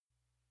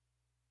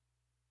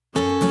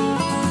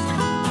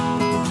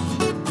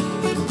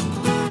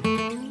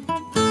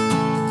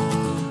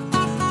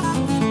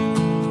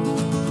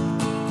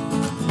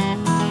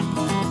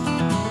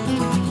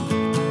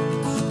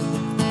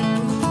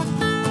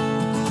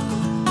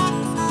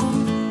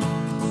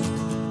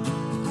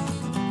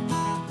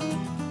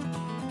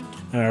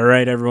All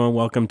right, everyone,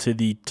 welcome to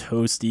the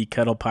Toasty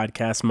Kettle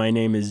Podcast. My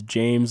name is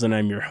James, and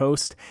I'm your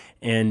host,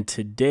 and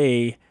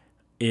today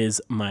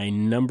is my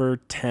number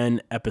 10th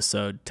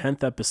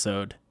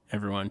episode,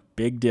 everyone.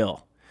 Big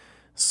deal.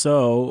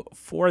 So,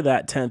 for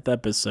that 10th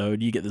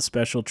episode, you get the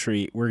special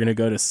treat. We're going to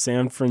go to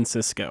San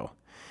Francisco,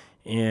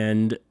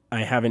 and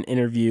I have an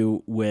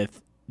interview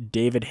with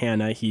David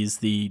Hanna. He's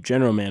the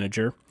general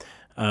manager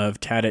of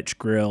Tadich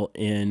Grill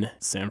in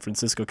San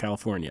Francisco,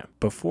 California.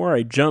 Before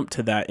I jump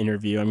to that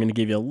interview, I'm going to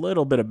give you a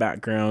little bit of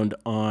background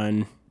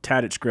on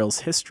Tadich Grill's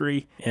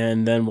history,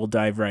 and then we'll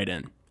dive right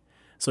in.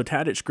 So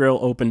Tadich Grill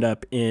opened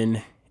up in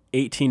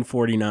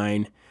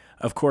 1849.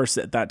 Of course,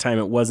 at that time,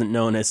 it wasn't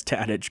known as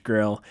Tadich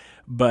Grill,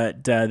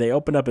 but they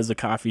opened up as a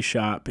coffee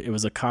shop. It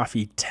was a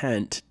coffee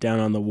tent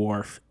down on the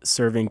wharf,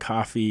 serving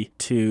coffee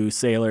to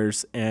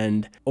sailors,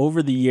 and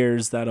over the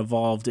years, that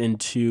evolved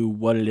into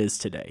what it is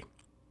today.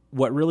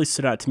 What really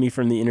stood out to me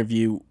from the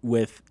interview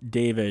with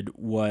David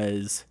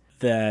was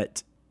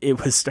that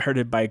it was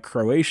started by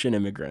Croatian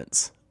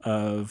immigrants.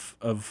 Of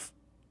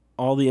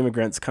all the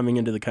immigrants coming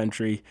into the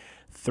country,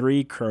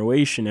 3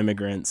 Croatian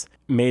immigrants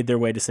made their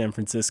way to San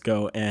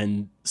Francisco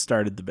and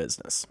started the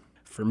business.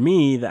 For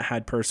me, that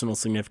had personal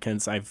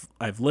significance.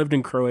 I've lived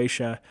in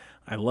Croatia.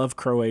 I love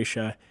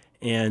Croatia.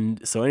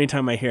 And so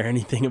anytime I hear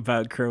anything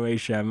about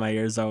Croatia, my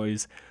ears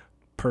always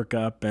perk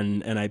up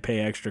and I pay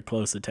extra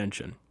close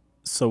attention.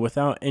 So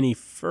without any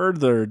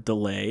further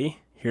delay,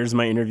 here's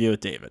my interview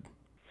with David.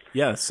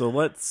 Yeah, so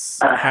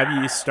let's have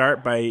you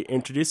start by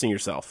introducing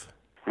yourself.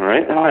 All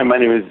right. Hi, my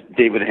name is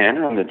David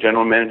Hanna. I'm the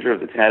general manager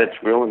of the Tadich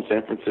Grill in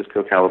San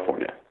Francisco,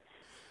 California.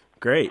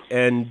 Great.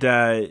 And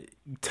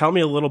tell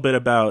me a little bit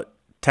about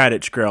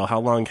Tadich Grill. How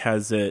long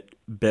has it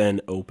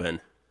been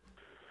open?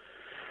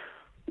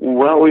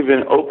 Well, we've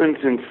been open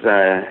since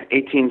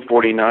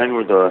 1849.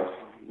 We're the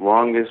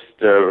longest,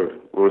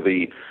 we're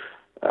the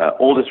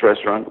oldest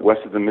restaurant west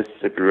of the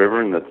Mississippi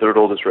River and the 3rd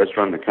oldest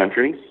restaurant in the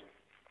country.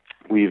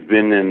 We've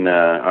been in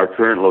our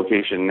current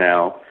location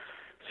now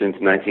since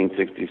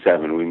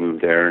 1967. We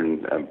moved there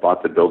and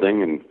bought the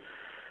building, and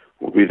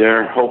we'll be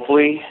there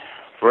hopefully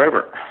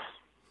forever.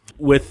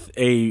 With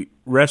a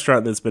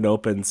restaurant that's been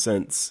open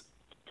since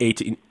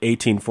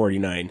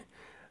 1849,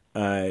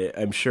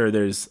 I'm sure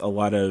there's a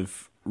lot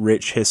of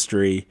rich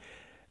history.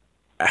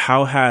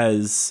 How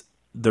has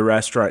the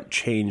restaurant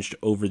changed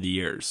over the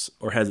years,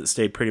 or has it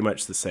stayed pretty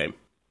much the same?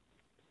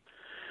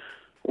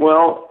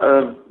 Well,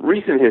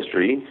 recent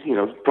history,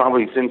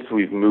 probably since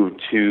we've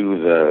moved to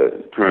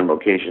the current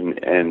location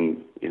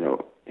and,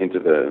 into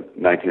the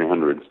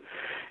 1900s,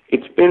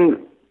 it's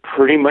been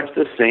pretty much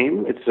the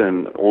same. It's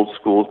an old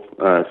school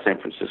San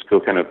Francisco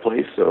kind of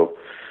place, so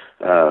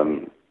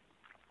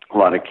a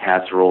lot of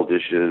casserole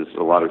dishes,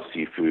 a lot of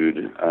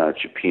seafood.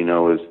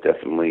 Cioppino is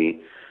definitely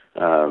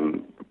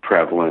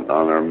prevalent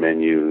on our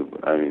menu.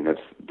 I mean,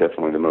 that's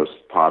definitely the most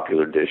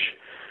popular dish,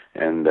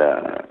 and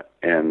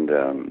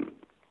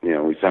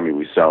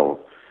we sell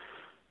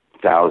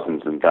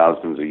thousands and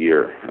thousands a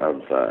year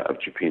of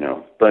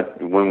cioppino.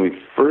 But when we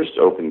first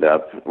opened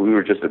up, we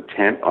were just a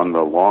tent on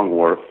the Long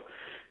Wharf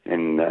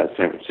in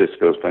San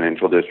Francisco's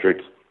financial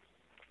district,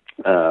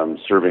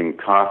 serving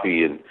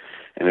coffee and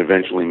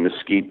eventually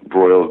mesquite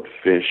broiled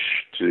fish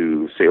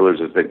to sailors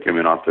as they'd come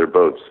in off their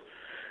boats.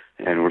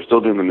 And we're still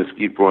doing the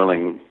mesquite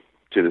broiling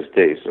to this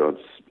day, so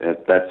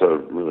that's a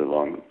really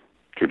long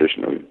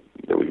tradition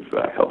that we've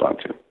held on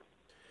to.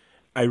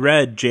 I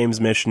read James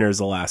Michener's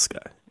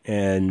Alaska,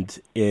 and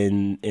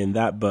in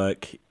that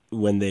book,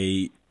 when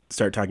they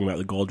start talking about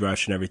the gold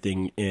rush and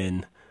everything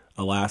in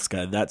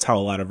Alaska, that's how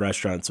a lot of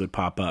restaurants would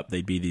pop up.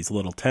 They'd be these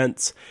little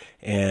tents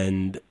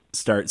and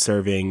start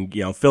serving,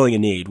 filling a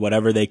need,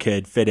 whatever they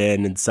could fit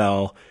in and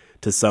sell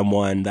to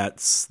someone.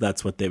 That's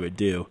what they would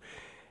do,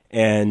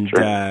 and.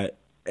 Sure.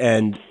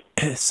 And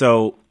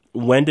so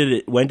when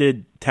did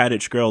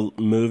Tadich Grill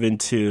move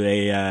into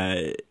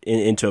a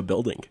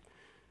building?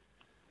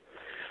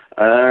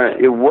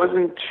 It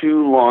wasn't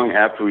too long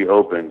after we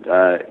opened.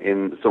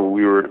 So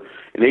we were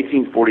in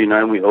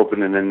 1849 we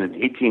opened, and then in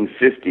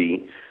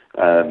 1850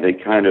 they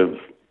kind of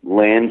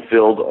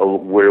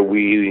landfilled where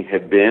we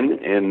had been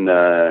in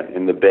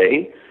the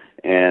bay,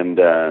 and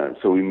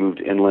so we moved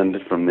inland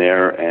from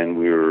there, and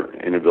we were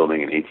in a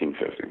building in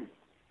 1850.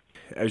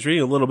 I was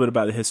reading a little bit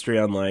about the history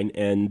online,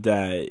 and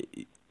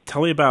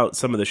tell me about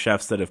some of the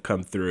chefs that have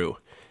come through.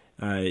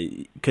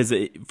 Because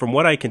from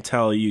what I can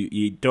tell,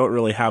 you don't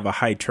really have a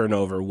high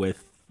turnover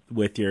with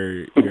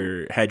your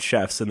head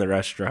chefs in the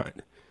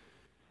restaurant.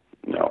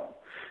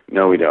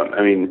 No, we don't.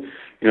 I mean,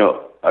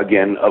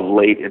 again, of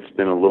late it's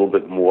been a little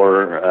bit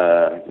more.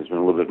 There's been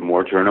a little bit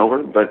more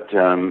turnover, but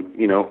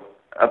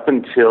up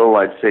until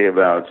I'd say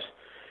about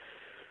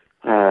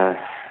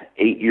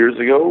 8 years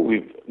ago,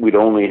 we'd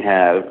only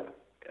have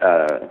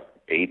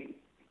 8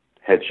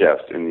 head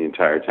chefs in the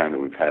entire time that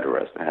we've had the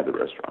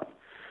restaurant.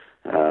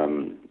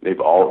 They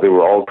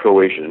were all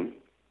Croatian,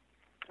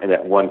 and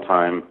at one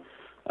time,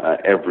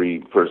 every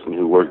person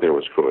who worked there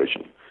was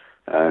Croatian.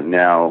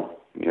 Now,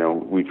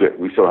 we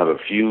still have a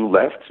few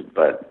left,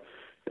 but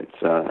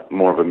it's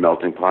more of a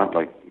melting pot,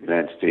 like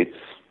United States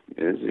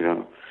is,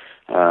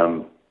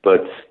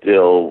 but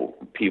still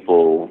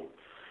people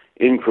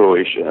in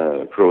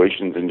Croatia,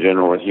 Croatians in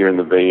general, here in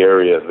the Bay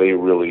Area, they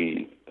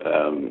really,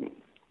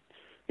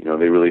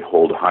 they really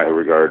hold high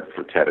regard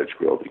for Tadic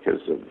Grill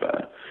because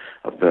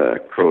of the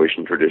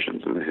Croatian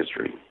traditions and the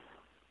history.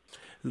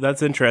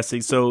 That's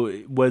interesting. So,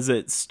 was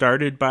it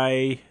started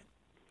by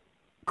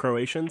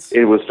Croatians?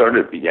 It was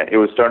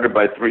started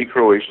by 3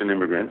 Croatian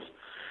immigrants,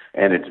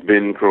 and it's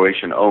been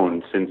Croatian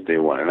owned since day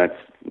one, and that's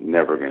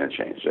never going to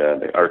change.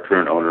 Our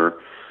current owner,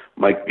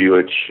 Mike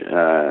Buic,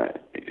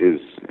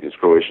 is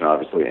Croatian,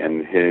 obviously,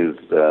 and his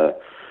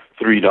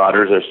 3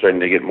 daughters are starting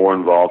to get more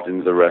involved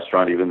into the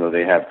restaurant, even though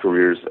they have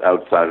careers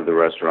outside of the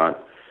restaurant.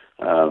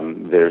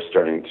 They're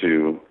starting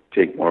to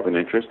take more of an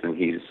interest, and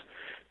he's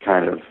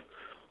kind of,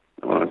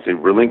 I want to say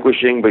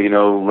relinquishing, but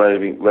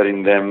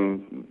letting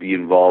them be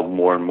involved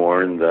more and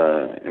more in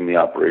the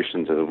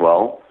operations as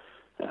well,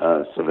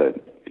 so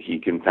that he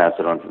can pass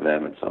it on to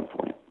them at some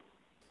point.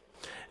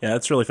 Yeah,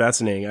 that's really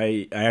fascinating.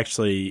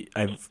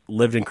 I've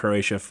lived in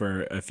Croatia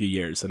for a few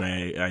years, and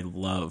I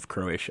love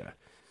Croatia.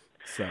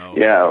 So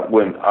yeah,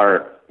 when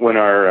our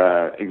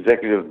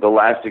the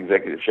last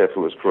executive chef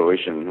who was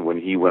Croatian, when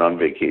he went on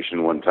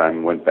vacation one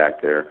time, went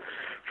back there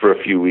for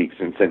a few weeks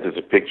and sent us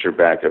a picture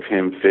back of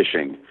him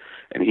fishing,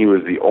 and he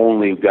was the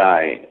only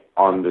guy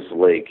on this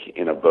lake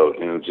in a boat,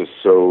 and it was just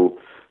so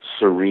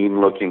serene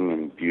looking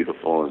and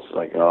beautiful. It's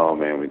like, oh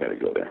man, we got to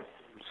go there.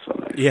 So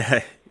nice.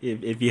 Yeah,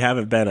 if you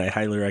haven't been, I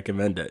highly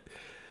recommend it.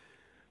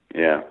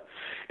 Yeah,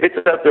 it's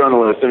up there on the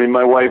list. I mean,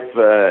 my wife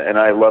and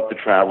I love to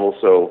travel,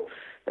 so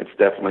it's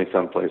definitely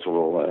someplace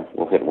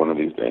we'll hit one of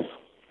these days.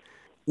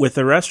 With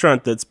a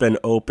restaurant that's been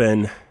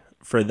open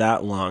for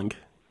that long,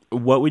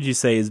 what would you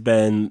say has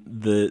been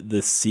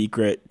the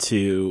secret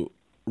to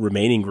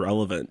remaining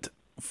relevant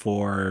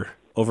for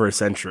over a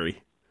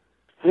century?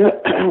 Yeah,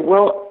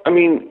 well, I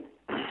mean,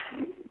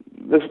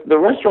 the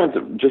restaurant's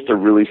just a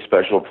really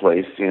special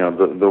place.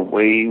 The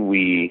way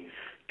we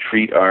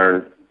treat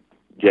our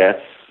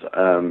guests,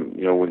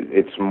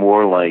 it's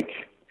more like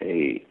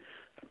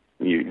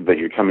that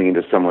you're coming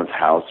into someone's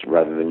house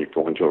rather than you're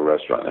going to a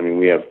restaurant. I mean,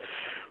 we have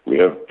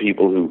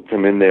people who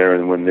come in there,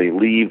 and when they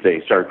leave,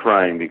 they start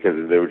crying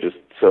because they were just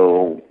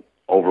so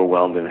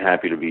overwhelmed and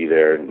happy to be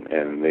there,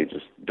 and they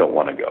just don't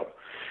want to go.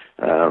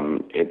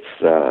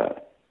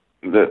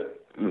 The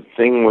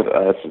thing with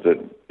us is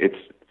that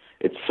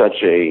it's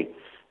such a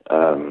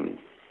I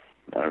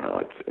don't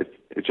know,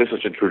 it's just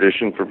such a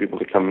tradition for people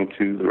to come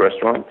into the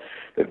restaurant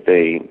that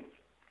they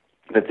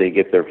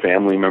get their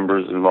family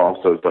members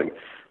involved. So it's like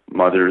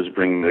mothers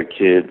bring the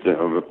kids,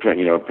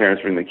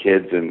 parents bring the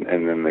kids, and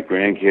then the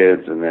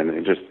grandkids, and then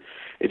it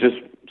just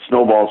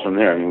snowballs from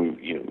there. I mean,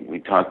 we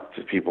talk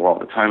to people all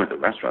the time at the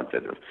restaurant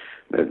that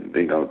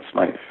it's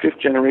my 5th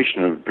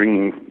generation of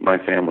bringing my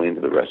family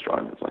into the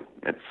restaurant. It's like,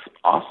 it's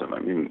awesome. I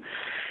mean,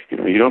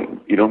 you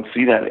don't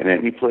see that in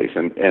any place.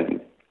 And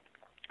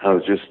I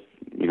was just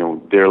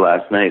there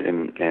last night,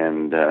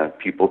 and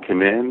people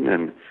come in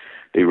and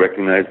they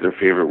recognize their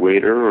favorite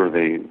waiter, or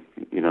they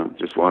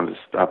just wanted to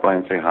stop by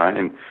and say hi,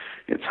 and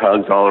it's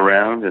hugs all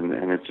around, and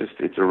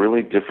it's a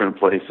really different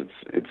place.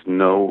 It's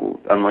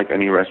unlike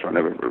any restaurant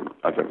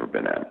I've ever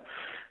been at,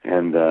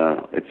 and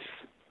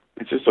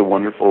it's just a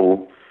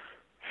wonderful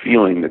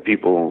feeling that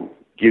people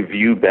give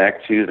you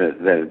back to, that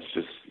it's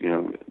just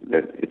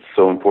that it's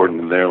so important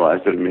in their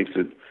lives that it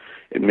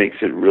makes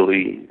it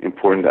really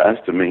important to us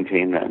to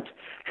maintain that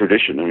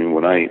tradition. I mean,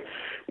 when I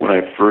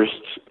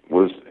first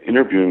was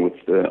interviewing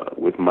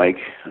with Mike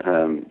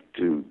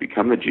to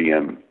become the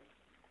GM,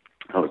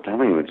 I was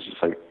telling him it's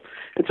just like,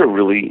 it's a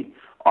really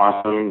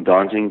awesome,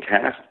 daunting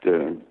task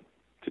to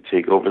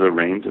take over the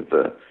reins of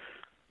the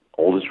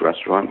oldest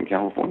restaurant in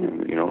California,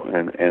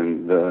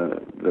 and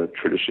the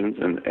traditions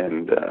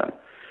and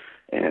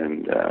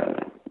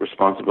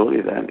responsibility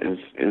of that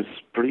is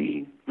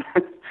pretty.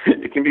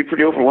 It can be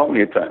pretty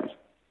overwhelming at times.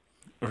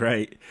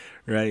 Right.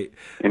 A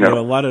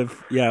lot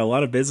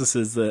of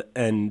businesses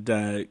and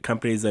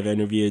companies I've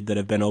interviewed that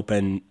have been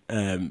open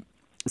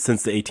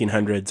since the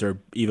 1800s or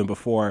even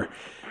before,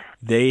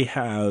 they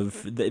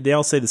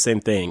all say the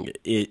same thing.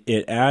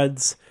 It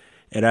adds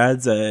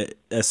a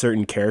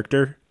certain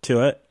character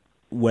to it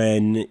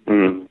when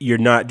you're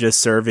not just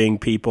serving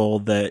people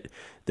that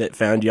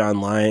found you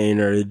online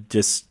or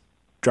just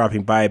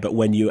dropping by, but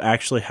when you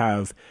actually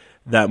have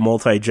that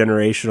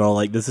multi-generational,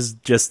 like, this is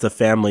just a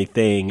family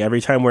thing.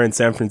 Every time we're in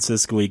San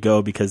Francisco, we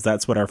go because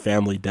that's what our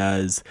family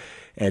does.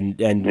 And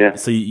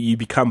So you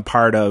become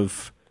part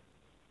of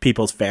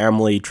people's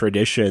family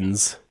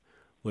traditions,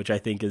 which I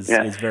think is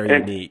very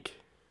unique.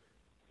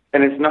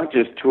 And it's not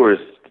just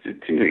tourists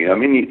too. I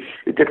mean,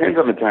 it depends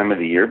on the time of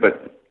the year,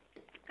 but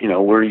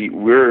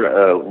we're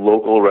a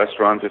local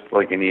restaurant just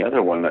like any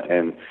other one,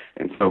 and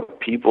so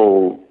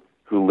people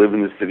who live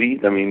in the city,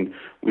 I mean,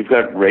 we've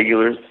got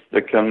regulars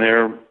that come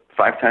there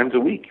 5 times a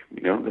week,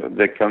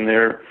 that come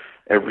there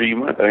every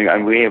month. I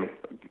mean,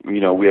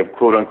 we have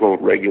quote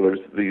unquote regulars.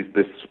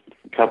 This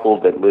couple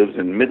that lives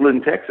in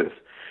Midland, Texas,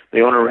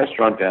 they own a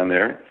restaurant down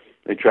there,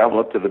 They travel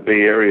up to the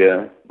Bay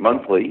Area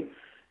monthly,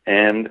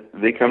 and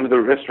they come to the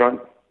restaurant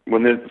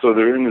when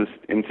they're in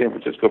San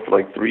Francisco for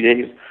like 3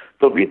 days.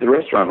 They'll be at the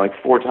restaurant like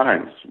 4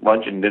 times,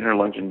 lunch and dinner,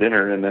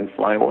 and then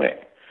fly away.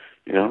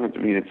 You know, I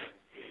mean,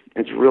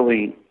 it's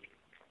really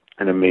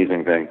an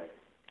amazing thing,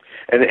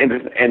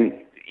 and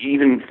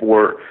even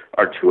for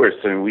our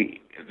tourists, I mean,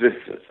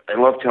 I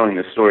love telling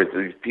the stories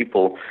of these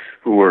people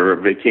who were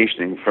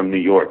vacationing from New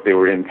York. They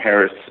were in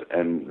Paris,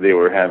 and they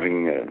were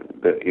having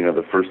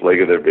the first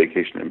leg of their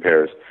vacation in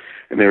Paris,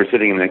 and they were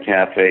sitting in a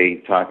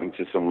cafe talking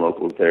to some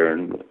locals there,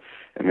 and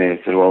they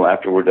said, well,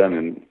 after we're done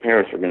in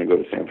Paris, we're going to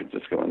go to San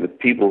Francisco. And the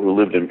people who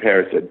lived in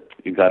Paris said,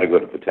 you got to go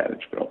to the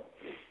Tadich Grill.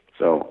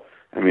 So,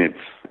 I mean,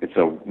 it's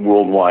a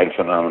worldwide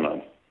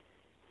phenomenon.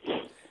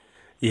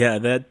 Yeah,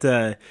 that's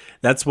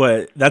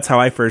how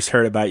I first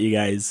heard about you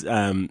guys.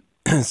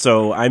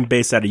 So I'm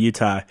based out of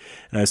Utah,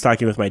 and I was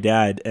talking with my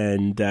dad,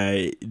 and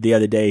the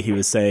other day he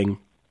was saying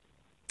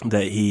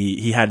that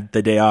he had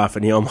the day off,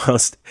 and he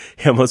almost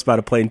bought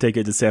a plane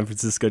ticket to San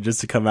Francisco just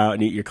to come out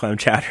and eat your clam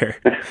chowder.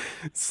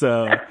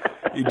 So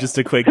just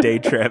a quick day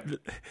trip,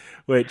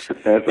 which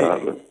that's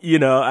awesome. You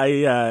know,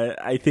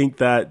 I think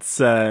that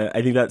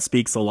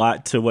speaks a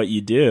lot to what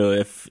you do.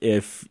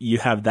 If you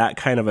have that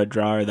kind of a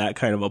draw or that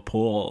kind of a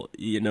pull,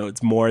 you know,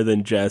 it's more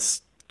than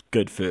just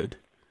good food.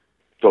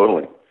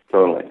 Totally.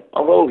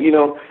 Although, you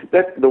know,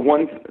 that the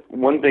one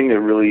thing that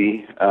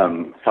really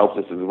helps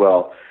us as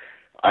well,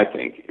 I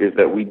think, is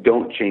that we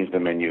don't change the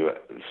menu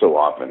so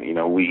often. You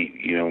know,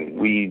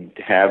 we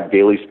have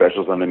daily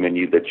specials on the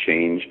menu that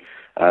change.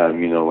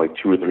 You know, like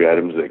 2 or 3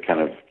 items that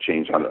kind of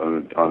change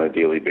on a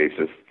daily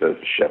basis. The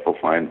chef will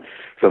find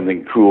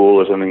something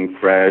cool or something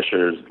fresh,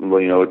 or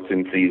you know, it's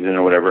in season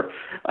or whatever.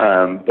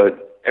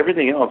 But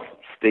everything else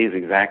stays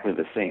exactly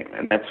the same,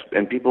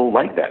 and people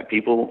like that.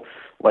 People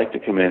like to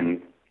come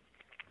in,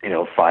 you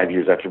know, 5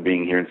 years after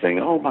being here and saying,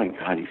 "Oh my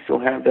God, you still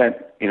have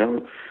that? You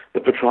know, the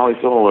petrale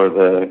sole or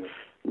the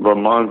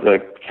romanza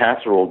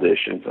casserole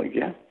dish." And it's like,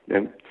 yeah,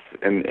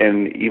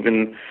 and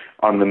even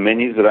on the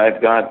menus that I've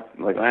got,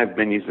 like I have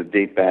menus that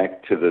date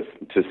back to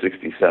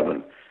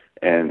 67,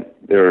 and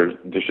there are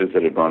dishes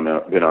that have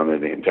been on there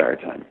the entire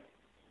time.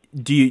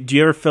 Do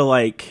you ever feel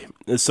like,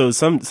 so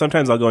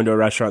sometimes I'll go into a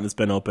restaurant that's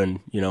been open,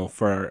 you know,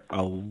 for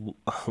a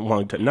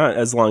long time, not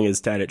as long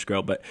as Tadich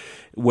Grill, but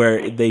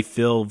where they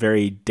feel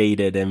very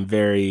dated and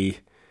very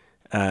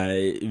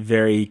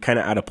kind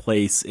of out of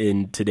place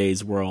in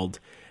today's world,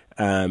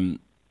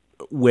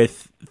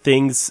 with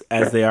things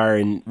as they are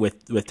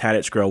with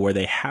Tadich Grill, where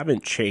they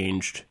haven't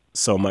changed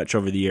so much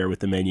over the year with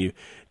the menu.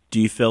 Do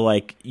you feel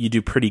like you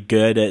do pretty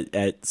good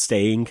at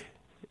staying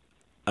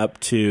up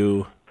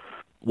to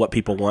what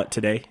people want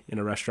today in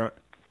a restaurant?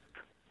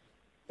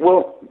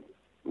 Well,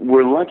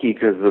 we're lucky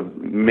because the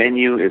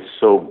menu is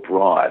so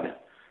broad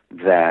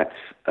that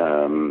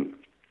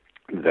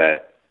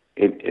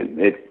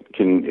it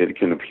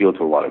can appeal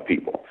to a lot of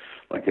people.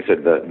 Like I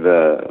said,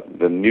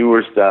 the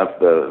newer stuff,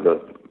 the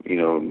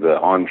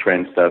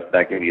on-trend stuff,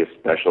 that can be a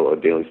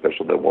daily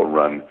special that we'll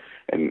run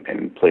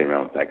and play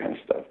around with that kind of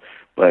stuff.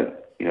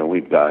 But, you know,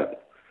 we've got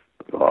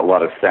a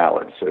lot of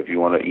salads. So if you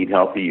want to eat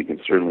healthy, you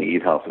can certainly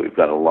eat healthy. We've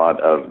got a lot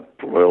of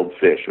broiled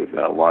fish. We've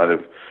got a lot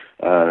of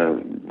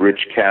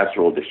rich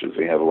casserole dishes.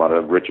 We have a lot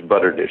of rich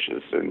butter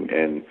dishes.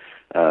 And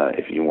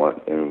if you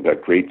want, and we've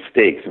got great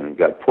steaks, and we've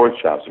got pork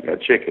chops, we've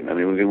got chicken. I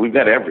mean, we've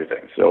got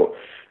everything. So,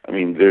 I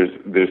mean, there's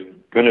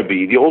going to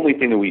be, the only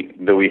thing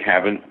that we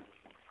haven't,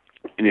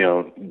 you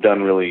know,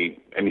 done really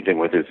anything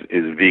with is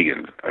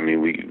vegan. I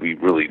mean, we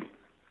really,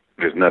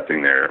 there's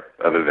nothing there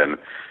other than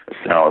a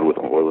salad with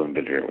oil and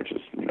vinegar, which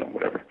is, you know,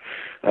 whatever.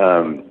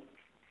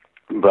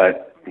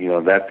 But, you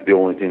know, that's the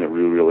only thing that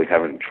we really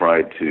haven't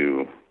tried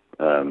to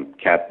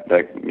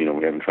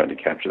we haven't tried to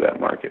capture that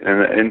market.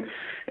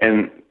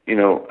 And you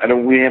know,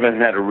 we haven't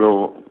had a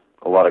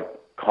lot of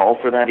call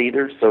for that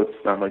either, so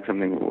it's not like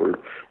something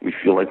we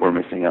feel like we're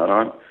missing out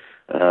on.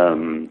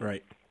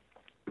 Right.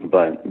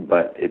 But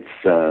it's,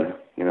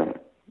 you know,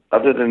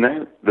 other than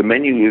that, the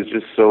menu is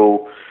just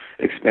so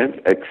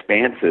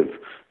expansive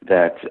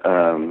that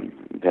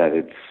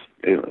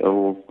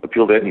it'll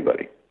appeal to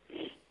anybody.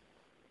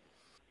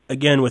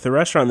 Again, with a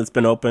restaurant that's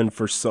been open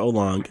for so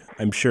long,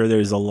 I'm sure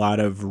there's a lot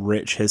of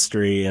rich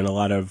history and a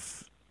lot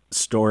of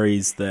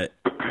stories that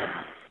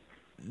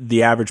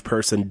the average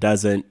person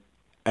doesn't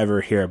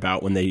ever hear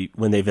about when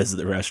they visit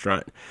the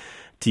restaurant.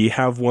 Do you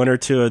have one or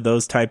two of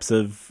those types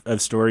of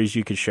stories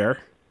you could share?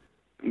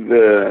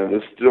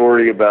 The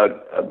story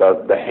about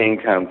the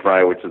Hangtown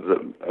Fry, which is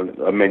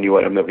a menu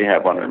item that we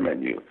have on our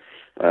menu,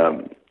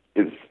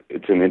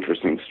 it's an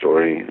interesting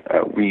story.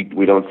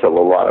 We don't sell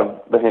a lot of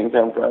the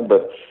Hangtown Fry,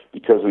 but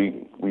because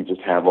we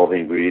just have all the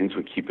ingredients,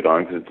 we keep it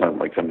on because it's not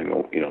like something,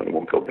 you know, it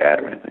won't go bad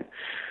or anything.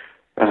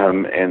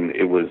 And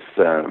it was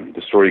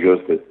the story goes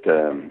that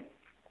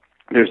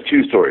there's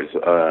two stories.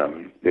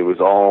 It was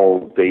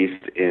all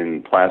based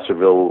in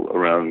Placerville,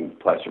 around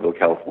Placerville,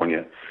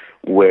 California,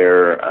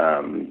 where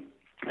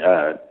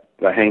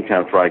the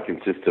Hangtown Fry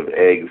consists of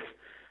eggs,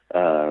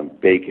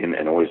 bacon,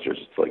 and oysters.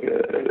 It's like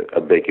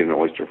a bacon and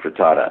oyster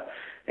frittata.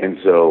 And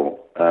so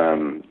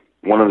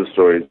one of the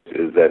stories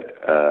is that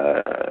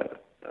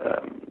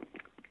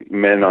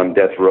men on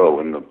death row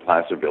in the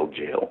Placerville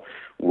jail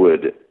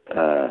would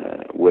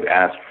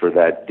ask for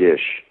that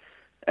dish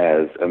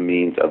as a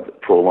means of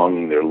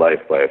prolonging their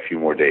life by a few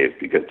more days,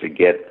 because to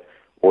get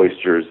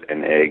oysters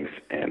and eggs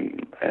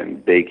and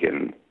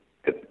bacon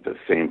at the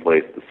same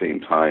place at the same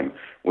time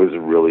was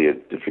really a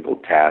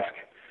difficult task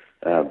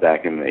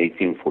back in the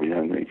 1849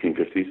 and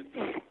 1850s.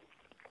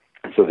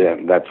 So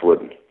then that's what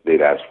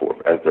they'd ask for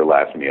as their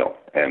last meal,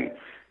 and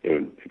it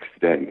would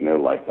extend their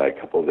life by a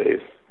couple of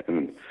days.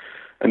 And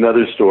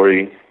another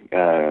story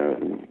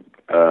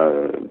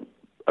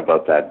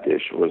about that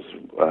dish was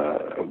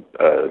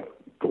a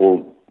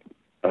gold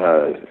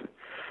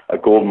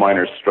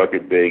miner struck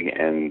it big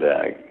and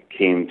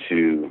came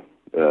to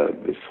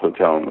this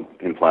hotel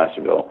in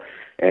Placerville,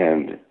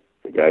 and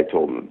the guy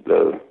told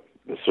the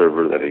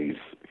server that he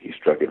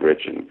struck it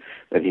rich and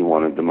that he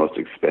wanted the most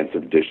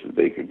expensive dish that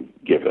they could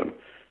give him.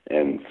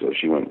 And so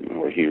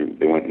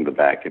they went in the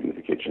back in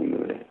the kitchen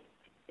and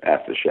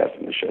asked the chef,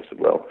 and the chef said,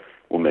 "Well,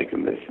 we'll make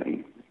him this,"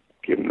 and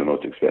give him the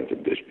most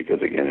expensive dish,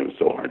 because again, it was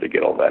so hard to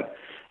get all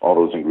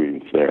those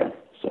ingredients there.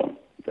 So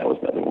that was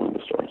another one of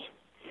the stories.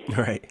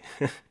 Right.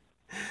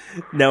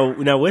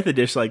 Now with a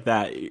dish like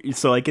that,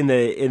 so like in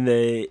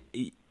the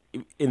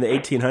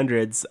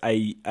 1800s,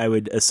 I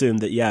would assume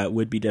that it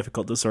would be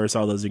difficult to source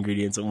all those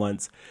ingredients at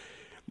once.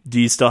 Do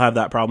you still have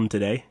that problem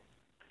today?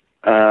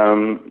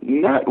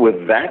 Not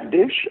with that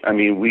dish. I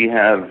mean, we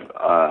have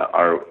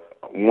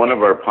one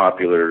of our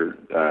popular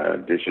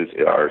dishes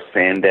are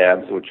sand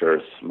dabs, which are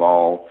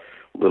small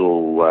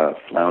little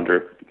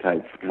flounder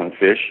kind of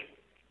fish,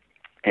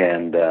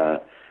 and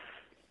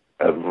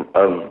of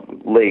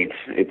late,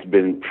 it's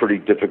been pretty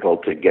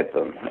difficult to get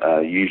them.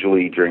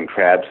 Usually during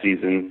crab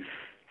season,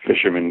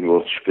 fishermen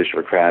will fish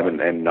for crab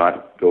and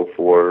not go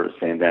for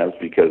sand dabs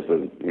because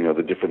of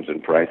the difference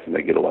in price, and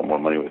they get a lot more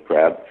money with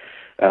crab.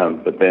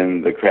 But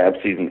then the crab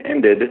season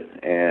ended,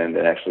 and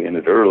it actually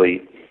ended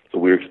early, so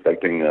we were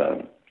expecting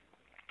the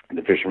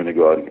fishermen to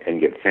go out and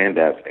get sand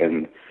dabs.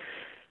 And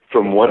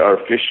from what our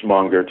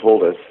fishmonger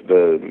told us,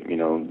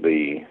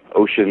 the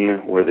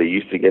ocean where they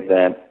used to get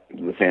the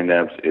sand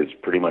dabs is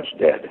pretty much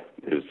dead.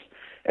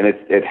 And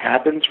it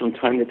happens from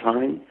time to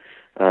time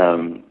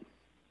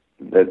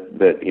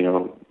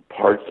that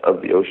parts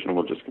of the ocean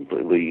will just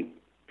completely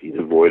be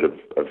devoid of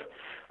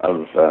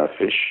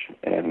fish,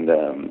 and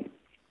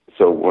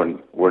so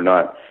we're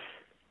not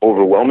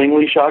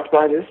overwhelmingly shocked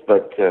by this,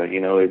 but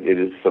it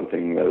is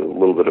something, a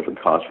little bit of a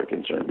cause for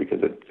concern,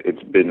 because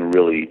it's been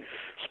really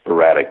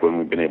sporadic when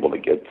we've been able to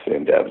get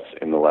sand dabs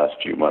in the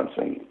last few months,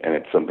 and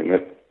it's something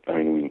that, I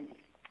mean,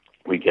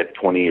 we get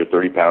 20 or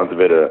 30 pounds of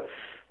it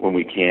when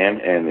we can,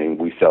 and then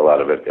we sell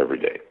out of it every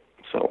day.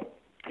 So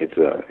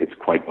it's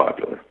quite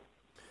popular.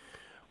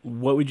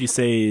 What would you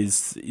say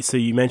is, so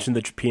you mentioned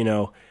the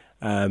Cioppino.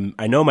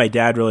 I know my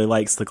dad really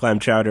likes the clam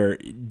chowder.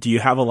 Do you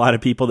have a lot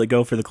of people that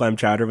go for the clam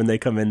chowder when they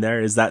come in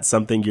there? Is that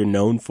something you're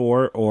known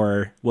for,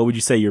 or what would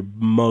you say you're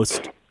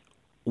most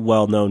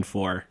well known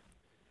for?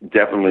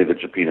 Definitely the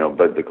Cioppino,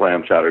 but the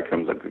clam chowder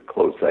comes a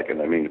close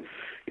second. I mean,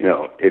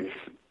 it's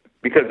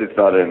because it's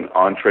not an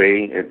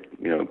entree.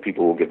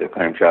 People will get the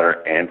clam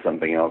chowder and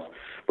something else.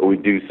 But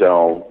we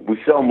sell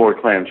more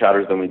clam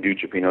chowders than we do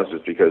Cioppinos,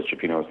 just because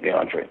Cioppino is the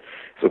entree.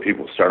 So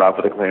people start off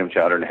with a clam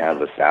chowder and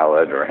have a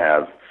salad or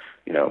have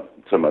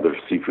some other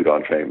seafood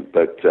entree.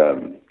 But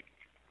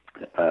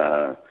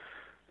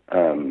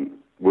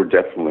we're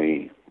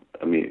definitely,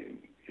 I mean,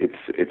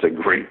 it's a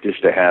great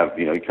dish to have.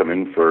 You come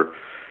in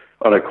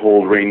on a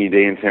cold, rainy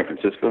day in San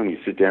Francisco, and you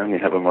sit down, you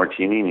have a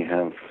martini, and you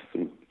have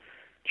some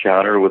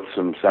chowder with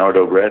some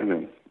sourdough bread,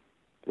 and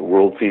the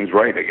world seems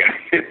right again.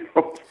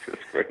 It's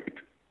just great.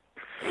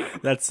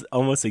 That's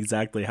almost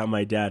exactly how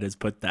my dad has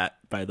put that,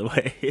 by the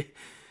way.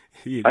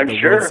 I'm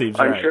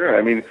sure.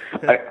 I mean,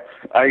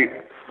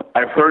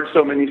 I've heard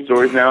so many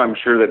stories now. I'm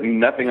sure that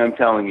nothing I'm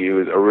telling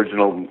you is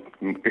original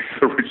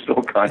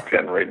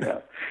content right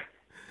now.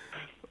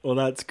 Well,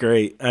 that's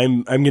great.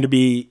 I'm going to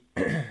be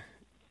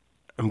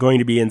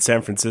in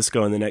San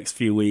Francisco in the next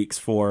few weeks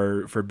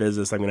for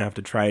business. I'm going to have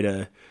to try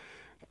to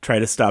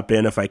stop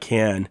in if I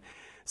can.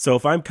 So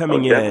if I'm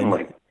coming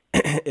in,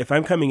 if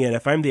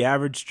I'm the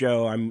average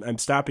Joe, I'm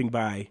stopping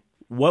by,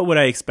 what would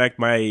I expect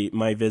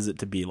my visit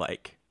to be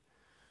like?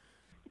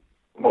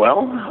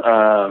 Well,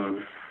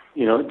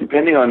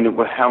 depending on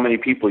how many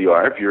people you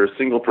are. If you're a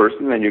single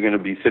person, then you're going to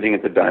be sitting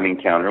at the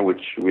dining counter,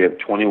 which we have a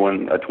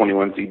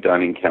 21-seat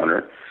dining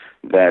counter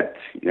that,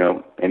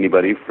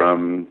 anybody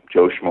from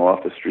Joe Schmo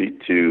off the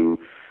street to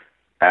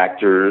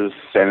actors,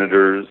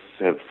 senators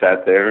have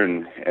sat there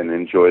and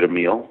enjoyed a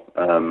meal.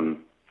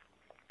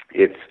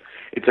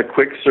 It's a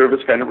quick service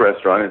kind of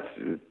restaurant.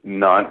 It's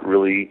not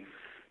really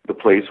the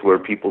place where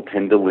people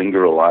tend to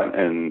linger a lot,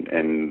 and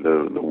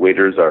the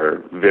waiters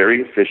are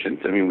very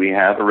efficient. I mean, we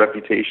have a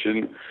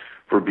reputation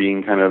for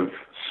being kind of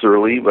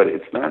surly, but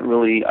it's not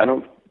really, I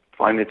don't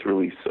find it's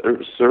really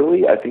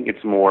surly. I think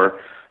it's more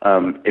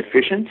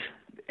efficient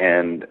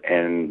and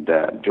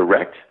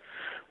direct,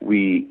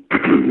 we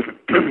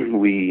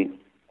we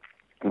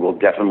will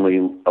definitely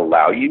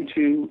allow you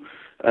to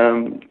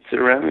sit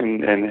around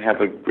and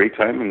have a great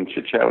time and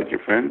chit chat with your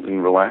friends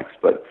and relax.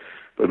 But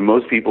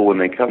most people, when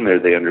they come there,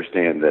 they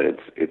understand that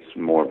it's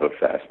more of a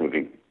fast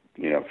moving,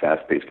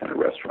 fast paced kind of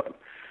restaurant.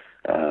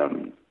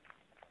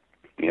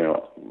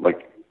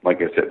 Like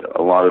I said,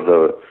 a lot of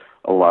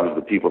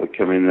the people that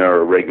come in there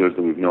are regulars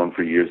that we've known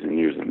for years and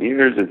years and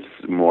years.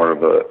 It's more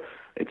of a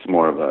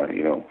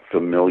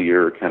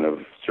familiar kind of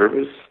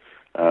service,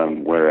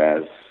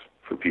 whereas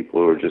for people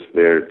who are just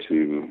there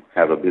to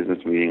have a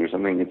business meeting or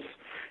something,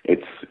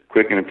 it's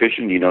quick and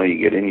efficient. You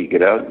get in, you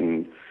get out,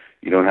 and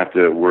you don't have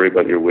to worry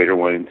about your waiter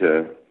wanting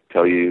to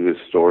tell you his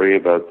story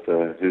about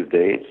his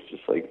day. It's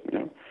just like,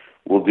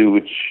 we'll do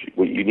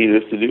what you need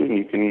us to do, and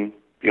you can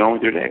be on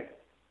with your day.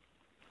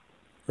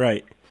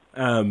 Right.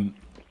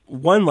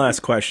 One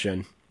last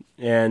question,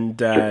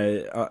 and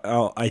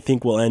I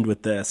think we'll end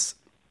with this.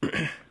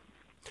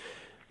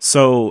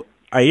 So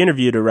I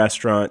interviewed a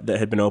restaurant that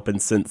had been open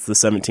since the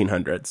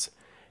 1700s,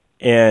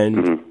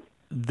 and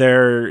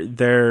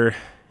their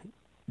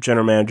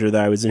general manager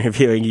that I was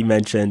interviewing, he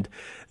mentioned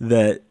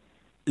that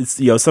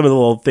some of the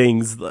little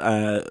things,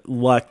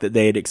 luck that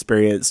they had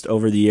experienced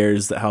over the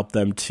years that helped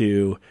them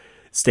to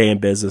stay in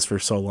business for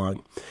so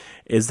long.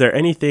 Is there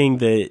anything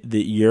that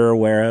you're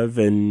aware of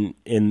in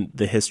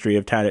the history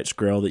of Tadich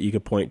Grill that you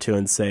could point to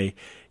and say,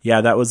 yeah,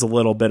 that was a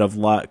little bit of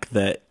luck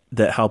that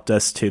helped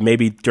us to,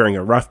 maybe during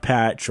a rough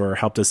patch, or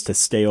helped us to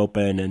stay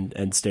open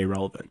and stay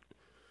relevant?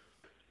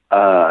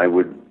 I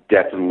would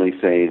definitely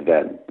say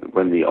that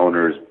when the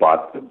owners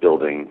bought the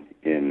building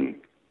in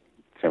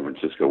San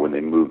Francisco, when they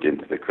moved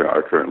into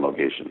our current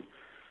location,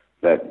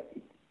 that's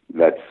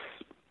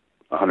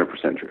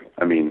 100% true.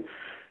 I mean,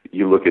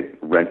 you look at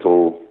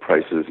rental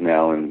prices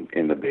now in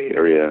the Bay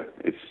Area,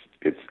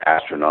 it's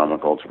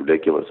astronomical. It's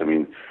ridiculous. I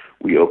mean,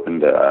 we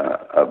opened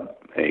a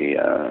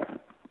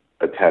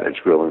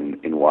Tadich Grill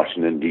in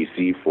Washington,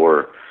 D.C.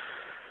 for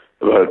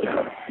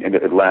and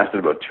it lasted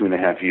about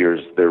 2.5 years.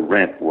 Their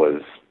rent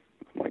was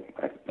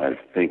I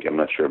think, I'm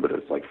not sure, but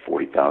it's like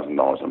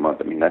 $40,000 a month.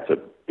 I mean, that's a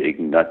big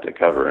nut to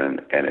cover,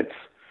 and it's,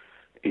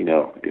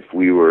 if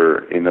we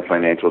were in the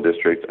financial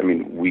district, I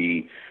mean,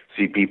 we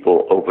see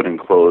people open and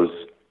close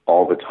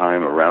all the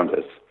time around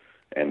us,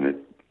 and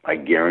I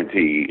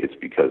guarantee it's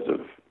because of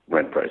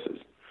rent prices.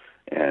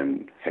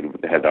 And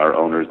had our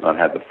owners not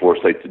had the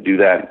foresight to do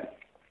that,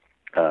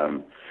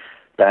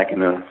 back in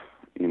the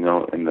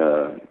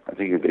I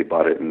think they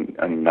bought it in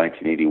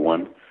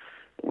 1981,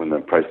 when the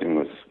pricing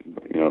was,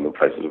 the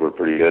prices were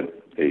pretty good.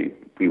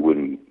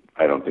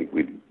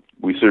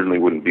 We certainly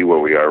wouldn't be where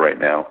we are right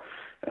now,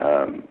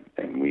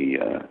 and we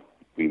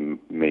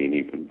may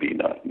even be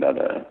not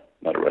a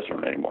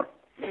restaurant anymore.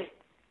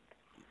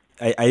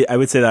 I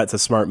would say that's a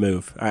smart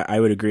move.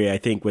 I would agree. I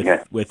think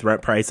with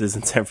rent prices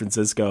in San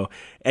Francisco,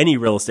 any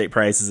real estate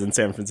prices in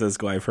San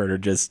Francisco, I've heard, are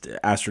just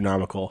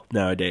astronomical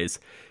nowadays.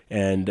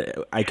 And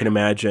I can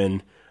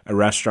imagine a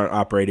restaurant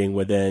operating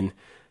within,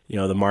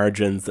 the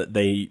margins that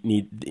they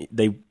need.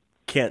 They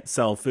can't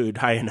sell food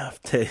high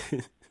enough to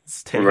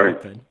stay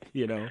open,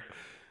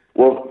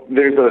 Well,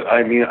 I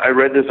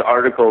read this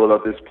article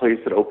about this place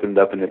that opened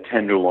up in the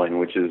Tenderloin,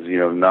 which is,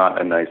 not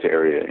a nice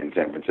area in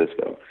San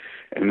Francisco.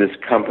 And this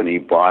company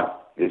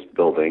bought this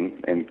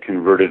building and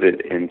converted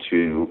it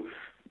into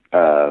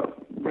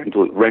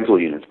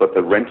rental units. But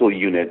the rental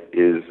unit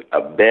is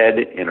a bed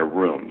in a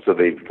room. So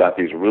they've got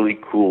these really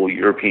cool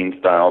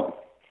European-style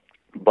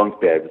bunk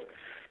beds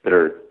that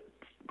are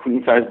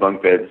queen-size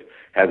bunk beds,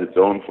 has its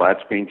own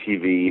flat-screen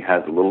TV,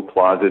 has a little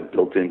closet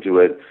built into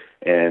it,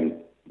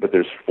 but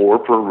there's 4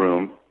 per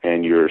room,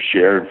 and you're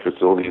shared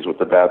facilities with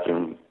the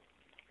bathroom,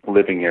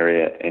 living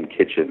area, and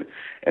kitchen,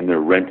 and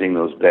they're renting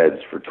those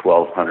beds for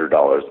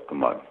 $1,200 a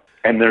month,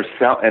 and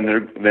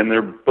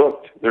they're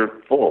booked, they're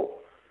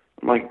full.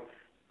 I'm like,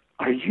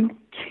 are you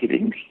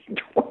kidding me?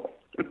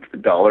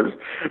 $1,200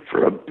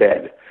 for a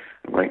bed?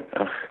 I'm like,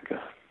 oh God,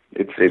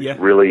 it's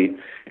really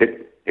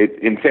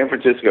in San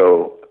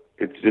Francisco.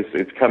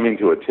 It's coming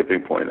to a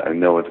tipping point. I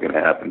know it's going to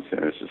happen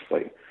soon. It's just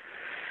like,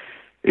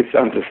 it's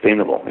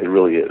unsustainable. It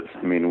really is.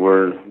 I mean,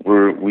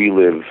 we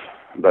live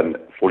about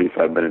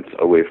 45 minutes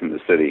away from the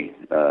city,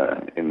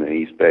 in the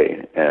East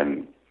Bay,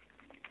 and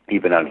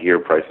even out here,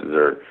 prices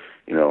are,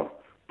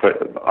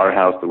 our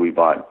house that we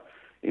bought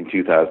in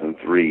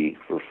 2003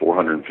 for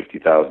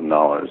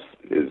 $450,000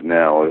 is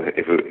now,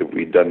 if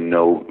we'd done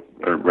no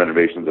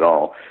renovations at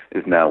all,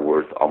 is now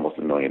worth almost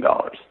 $1 million.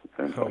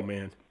 And oh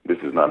man, this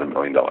is not $1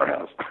 million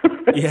house.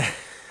 Yeah.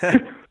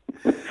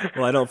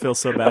 Well, I don't feel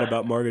so bad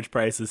about mortgage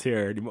prices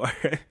here anymore.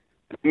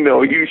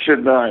 No, you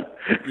should not.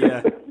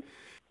 Yeah.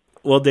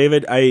 Well,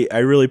 David, I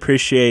really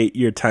appreciate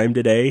your time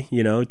today,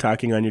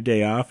 talking on your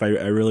day off. I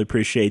really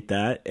appreciate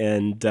that.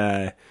 And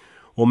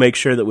we'll make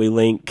sure that we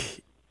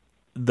link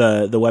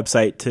the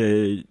website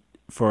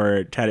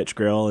for Tadich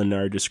Grill in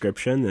our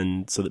description,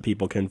 and so that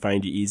people can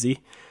find you easy.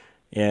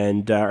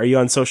 And are you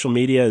on social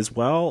media as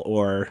well,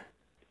 or?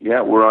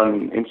 Yeah, we're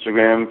on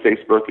Instagram,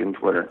 Facebook, and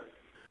Twitter.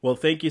 Well,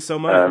 thank you so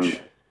much.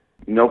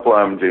 No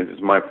problem, James.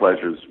 It's my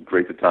pleasure. It's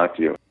great to talk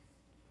to you.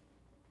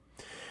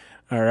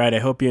 All right. I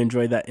hope you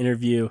enjoyed that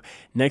interview.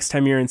 Next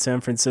time you're in San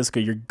Francisco,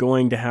 you're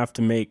going to have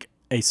to make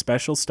a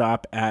special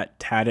stop at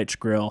Tadich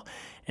Grill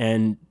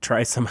and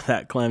try some of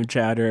that clam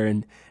chowder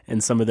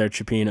and some of their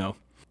cioppino.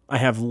 I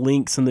have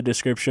links in the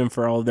description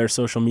for all of their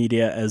social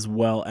media as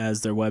well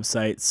as their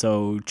website,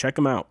 so check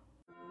them out.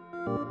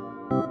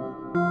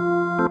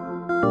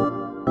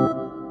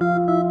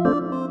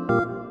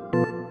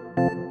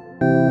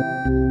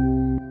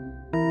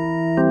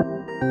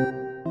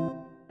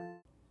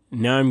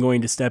 Now I'm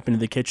going to step into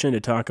the kitchen to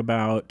talk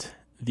about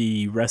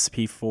the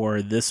recipe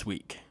for this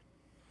week.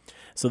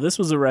 So this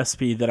was a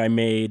recipe that I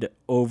made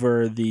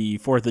over the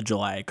 4th of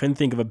July. I couldn't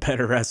think of a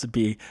better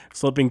recipe.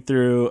 Flipping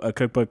through a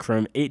cookbook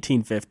from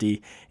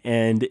 1850,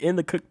 and in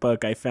the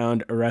cookbook I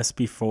found a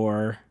recipe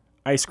for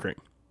ice cream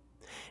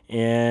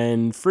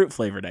and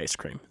fruit-flavored ice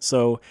cream.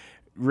 So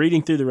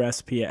reading through the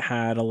recipe, it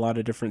had a lot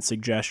of different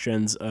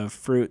suggestions of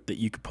fruit that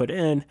you could put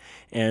in,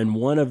 and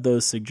one of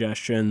those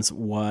suggestions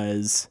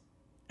was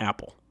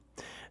apple.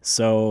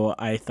 So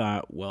I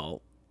thought,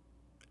 well,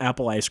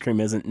 apple ice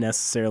cream isn't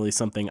necessarily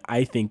something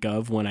I think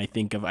of when I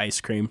think of ice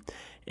cream,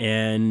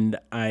 and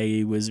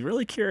I was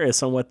really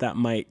curious on what that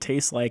might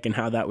taste like and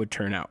how that would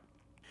turn out.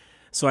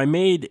 So I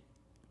made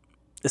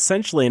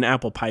essentially an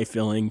apple pie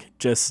filling,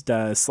 just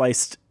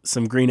sliced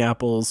some green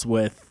apples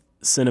with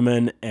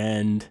cinnamon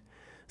and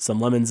some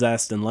lemon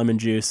zest and lemon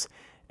juice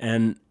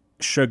and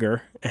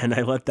sugar, and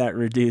I let that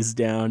reduce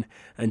down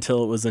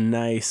until it was a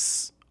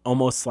nice,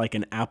 almost like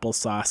an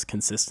applesauce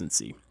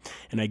consistency.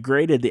 And I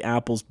grated the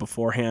apples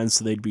beforehand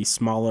so they'd be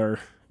smaller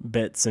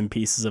bits and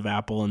pieces of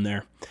apple in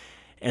there.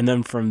 And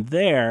then from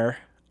there,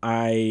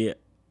 I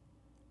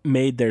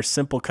made their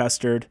simple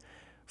custard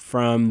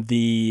from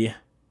their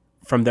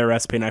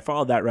recipe, and I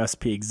followed that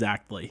recipe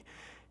exactly.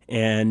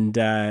 And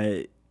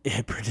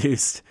it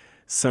produced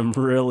some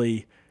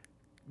really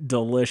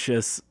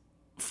delicious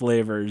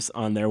flavors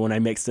on there when I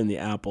mixed in the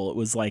apple. It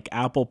was like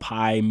apple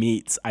pie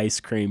meets ice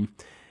cream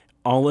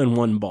all in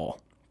one bowl.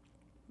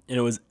 And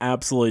it was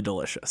absolutely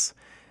delicious.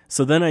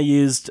 So then I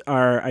used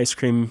our ice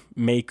cream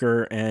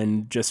maker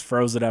and just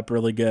froze it up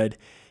really good.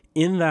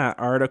 In that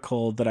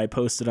article that I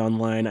posted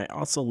online, I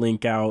also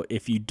link out,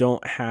 if you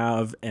don't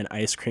have an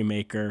ice cream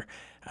maker,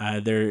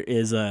 there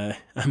is a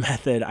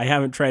method. I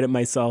haven't tried it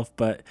myself,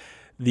 but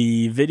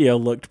the video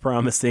looked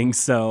promising.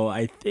 So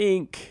I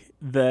think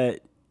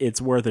that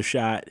it's worth a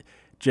shot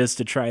just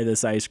to try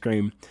this ice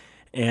cream.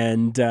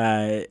 And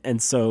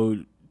so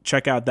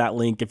check out that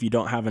link if you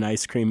don't have an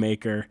ice cream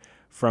maker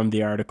from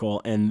the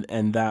article,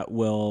 and that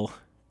will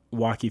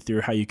walk you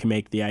through how you can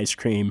make the ice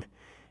cream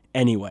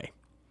anyway.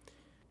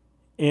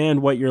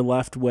 And what you're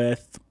left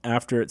with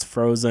after it's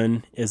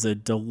frozen is a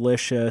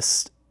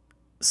delicious,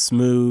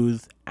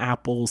 smooth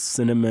apple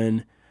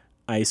cinnamon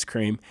ice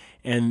cream.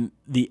 And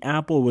the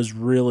apple was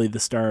really the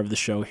star of the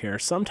show here.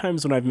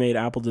 Sometimes when I've made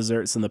apple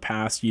desserts in the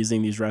past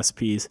using these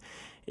recipes,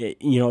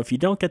 if you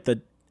don't get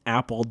the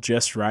apple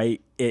just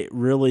right, it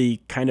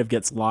really kind of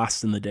gets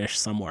lost in the dish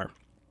somewhere.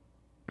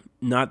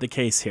 Not the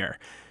case here.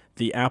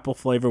 The apple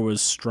flavor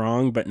was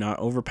strong but not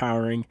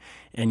overpowering,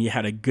 and you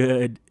had a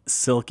good,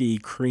 silky,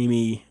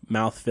 creamy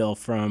mouthfeel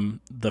from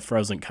the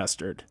frozen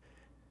custard.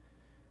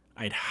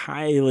 I'd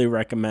highly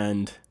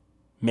recommend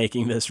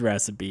making this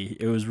recipe.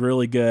 It was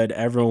really good.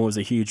 Everyone was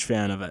a huge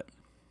fan of it.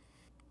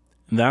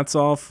 And that's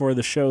all for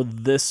the show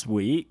this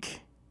week.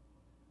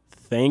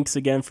 Thanks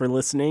again for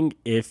listening.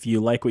 If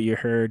you like what you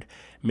heard,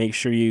 make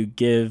sure you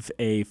give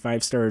a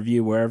 5-star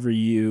review wherever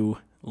you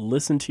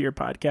listen to your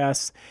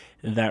podcasts.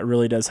 That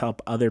really does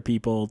help other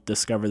people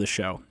discover the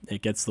show.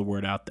 It gets the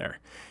word out there.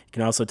 You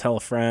can also tell a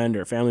friend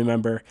or a family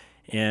member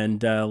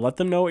and let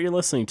them know what you're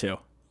listening to.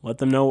 Let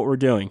them know what we're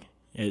doing.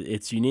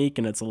 It's unique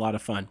and it's a lot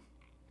of fun.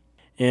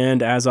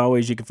 And as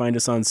always, you can find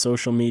us on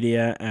social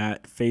media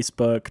at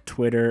Facebook,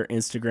 Twitter,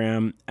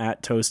 Instagram,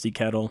 at Toasty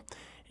Kettle.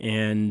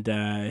 And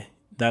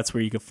that's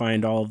where you can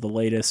find all of the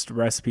latest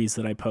recipes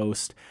that I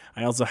post.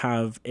 I also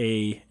have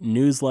a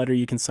newsletter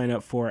you can sign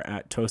up for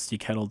at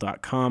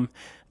toastykettle.com.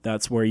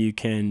 That's where you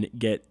can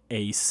get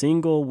a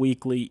single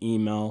weekly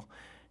email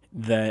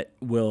that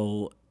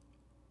will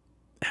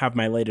have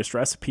my latest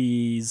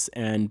recipes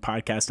and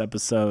podcast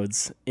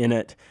episodes in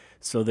it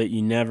so that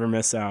you never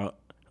miss out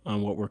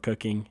on what we're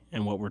cooking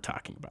and what we're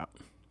talking about.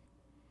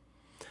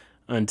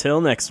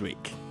 Until next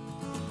week.